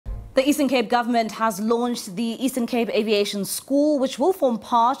The Eastern Cape government has launched the Eastern Cape Aviation School, which will form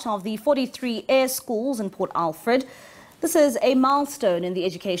part of the 43 air schools in Port Alfred. This is a milestone in the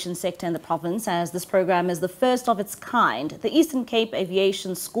education sector in the province, as this program is the first of its kind. The Eastern Cape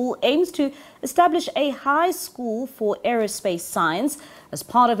Aviation School aims to establish a high school for aerospace science as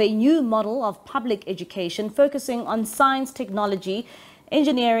part of a new model of public education focusing on science, technology,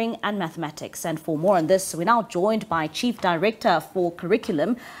 engineering and mathematics. And for more on this, we're now joined by Chief Director for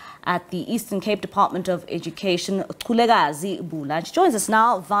Curriculum at the Eastern Cape Department of Education, Chulekazi Bula. She joins us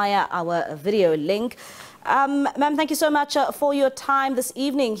now via our video link. Ma'am, thank you so much for your time this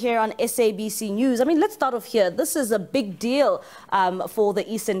evening here on SABC News. I mean, let's start off here. This is a big deal for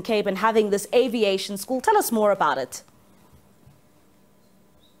the Eastern Cape and having this aviation school. Tell us more about it.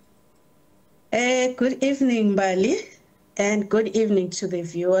 Good evening, Bali, and good evening to the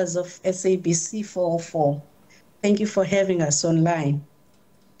viewers of SABC 404. Thank you for having us online.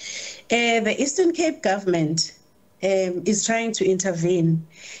 The Eastern Cape government is trying to intervene.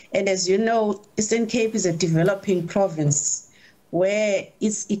 And as you know, Eastern Cape is a developing province where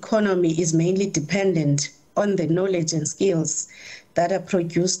its economy is mainly dependent on the knowledge and skills that are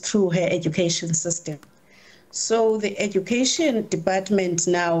produced through her education system. So the education department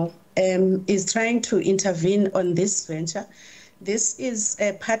now is trying to intervene on this venture. This is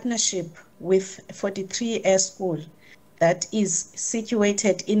a partnership with 43 Air School that is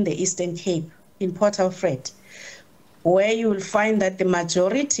situated in the Eastern Cape, in Port Alfred, where you will find that the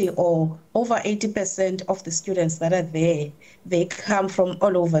majority, or over 80% of the students that are there, they come from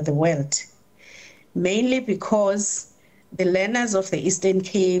all over the world, mainly because the learners of the Eastern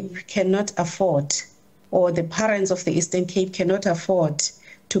Cape cannot afford, or the parents of the Eastern Cape cannot afford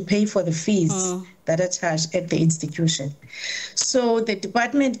to pay for the fees that are charged at the institution. So the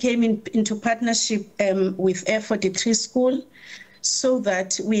department came into partnership with Air 43 School, so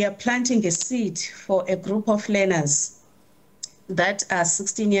that we are planting a seed for a group of learners that are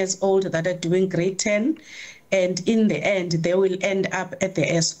 16 years old, that are doing grade 10, and in the end, they will end up at the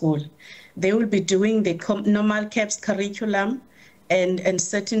air school. They will be doing the normal CAPS curriculum, and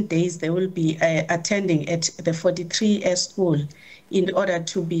certain days they will be attending at the 43 Air School in order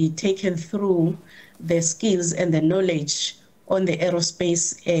to be taken through the skills and the knowledge on the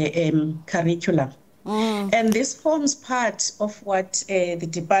aerospace curriculum. And this forms part of what the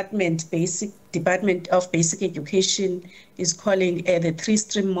Department of Basic Education is calling the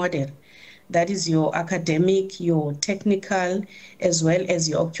three-stream model. That is your academic, your technical, as well as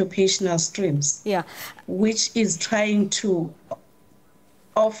your occupational streams. Yeah, which is trying to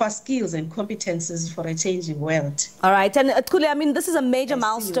offer skills and competences for a changing world. All right. And Kule, I mean, this is a major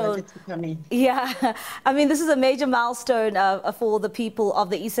milestone. Yeah. I mean, this is a major milestone for the people of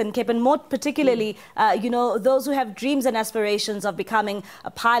the Eastern Cape, and more particularly, you know, those who have dreams and aspirations of becoming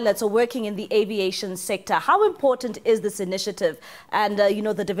pilots or working in the aviation sector. How important is this initiative and, you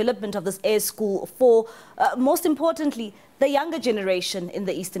know, the development of this air school for, most importantly, the younger generation in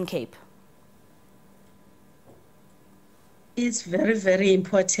the Eastern Cape? It's very, very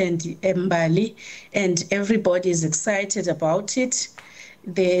important, Mbali, and everybody is excited about it.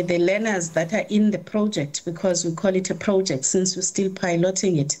 The learners that are in the project, because we call it a project since we're still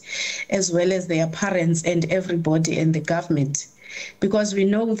piloting it, as well as their parents and everybody and the government, because we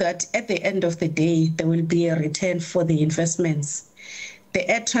know that at the end of the day, there will be a return for the investments. The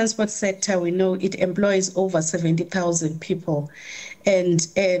air transport sector, we know it employs over 70,000 people. And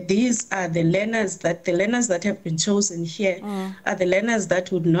these are the learners that have been chosen here are the learners that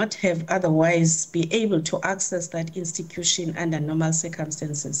would not have otherwise be able to access that institution under normal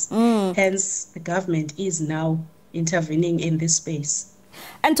circumstances. Hence, the government is now intervening in this space.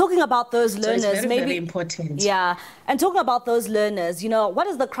 And talking about those learners, so it's very, very important. Yeah. And talking about those learners, you know, what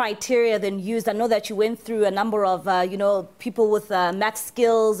is the criteria then used? I know that you went through a number of, you know, people with math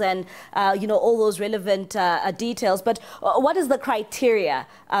skills and, you know, all those relevant details. But what is the criteria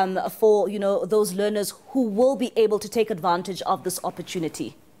for, you know, those learners who will be able to take advantage of this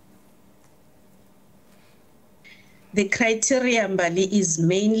opportunity? The criteria, Mbali, is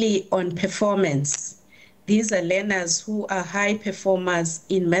mainly on performance. These are learners who are high performers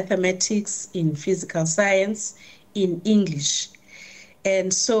in mathematics, in physical science, in English.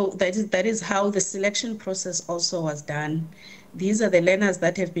 And so that is how the selection process also was done. These are the learners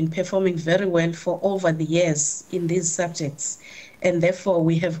that have been performing very well for over the years in these subjects. And therefore,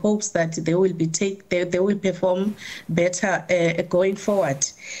 we have hopes that they will perform better going forward.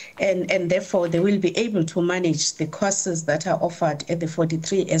 And therefore, they will be able to manage the courses that are offered at the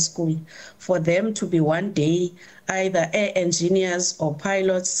 43 Air School for them to be one day either air engineers or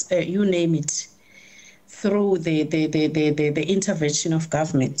pilots, you name it. through the intervention of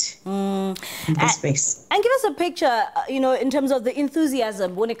government in this space. And give us a picture, in terms of the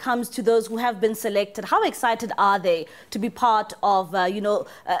enthusiasm when it comes to those who have been selected. How excited are they to be part of,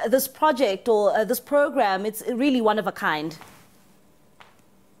 this project or this program? It's really one of a kind.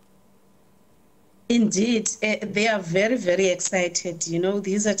 Indeed, they are very, very excited.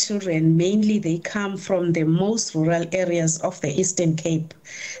 These are children, mainly they come from the most rural areas of the Eastern Cape,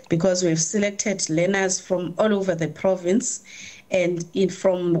 because we've selected learners from all over the province and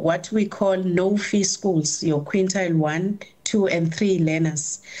from what we call no-fee schools, your quintile 1, 2, and 3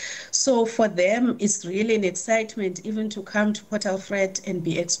 learners. So for them, it's really an excitement even to come to Port Alfred and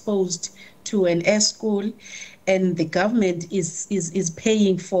be exposed to an air school. And the government is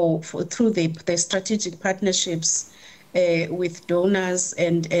paying for through the strategic partnerships with donors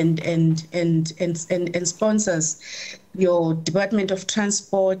and sponsors. Your Department of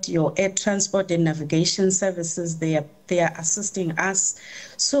Transport, your Air Transport and Navigation Services, they are assisting us.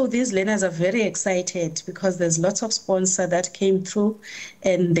 So these learners are very excited because there's lots of sponsors that came through,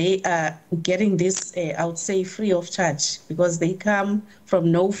 and they are getting this, I would say, free of charge, because they come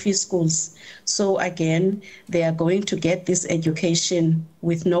from no-fee schools. So again, they are going to get this education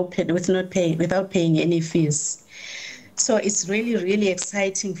without paying any fees. So it's really, really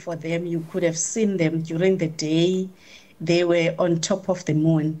exciting for them. You could have seen them during the day. They were on top of the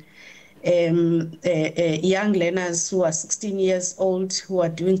moon. Young learners who are 16 years old, who are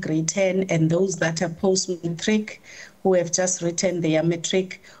doing grade 10, and those that are post-matric, who have just written their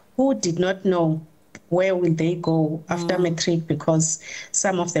matric, who did not know where will they go after matric, because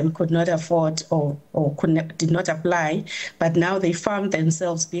some of them could not afford or did not apply, but now they found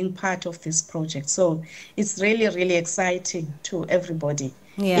themselves being part of this project. So it's really, really exciting to everybody,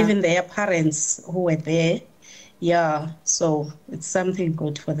 even their parents who were there. Yeah, so it's something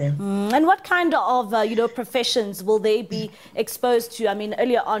good for them. And what kind of, professions will they be exposed to? I mean,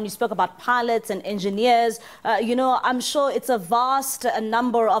 earlier on you spoke about pilots and engineers. I'm sure it's a vast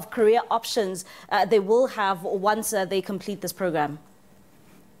number of career options they will have once they complete this program.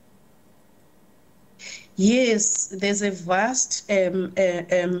 Yes, there's a vast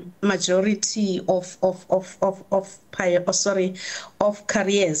majority of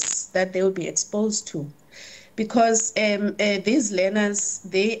careers that they will be exposed to. Because these learners,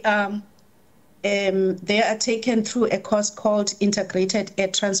 they are taken through a course called Integrated Air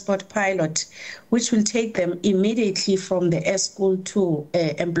Transport Pilot, which will take them immediately from the air school to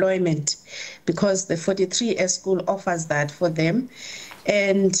employment, because the 43 Air School offers that for them.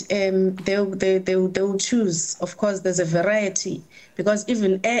 And they'll choose. Of course, there's a variety, because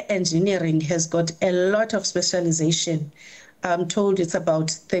even air engineering has got a lot of specialization. I'm told it's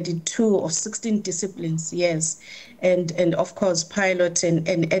about 32 or 16 disciplines, yes. And of course, pilot and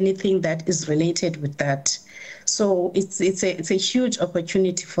anything that is related with that. So it's a huge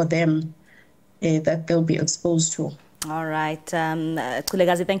opportunity for them that they'll be exposed to. All right.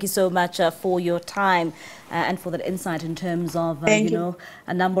 Chulekazi, thank you so much for your time and for that insight in terms of,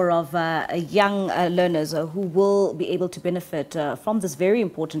 a number of young learners who will be able to benefit from this very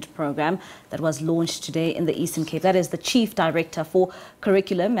important program that was launched today in the Eastern Cape. That is the Chief Director for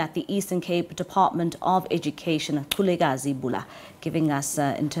Curriculum at the Eastern Cape Department of Education, Chulekazi Bula, giving us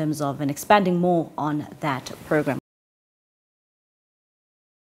in terms of and expanding more on that program.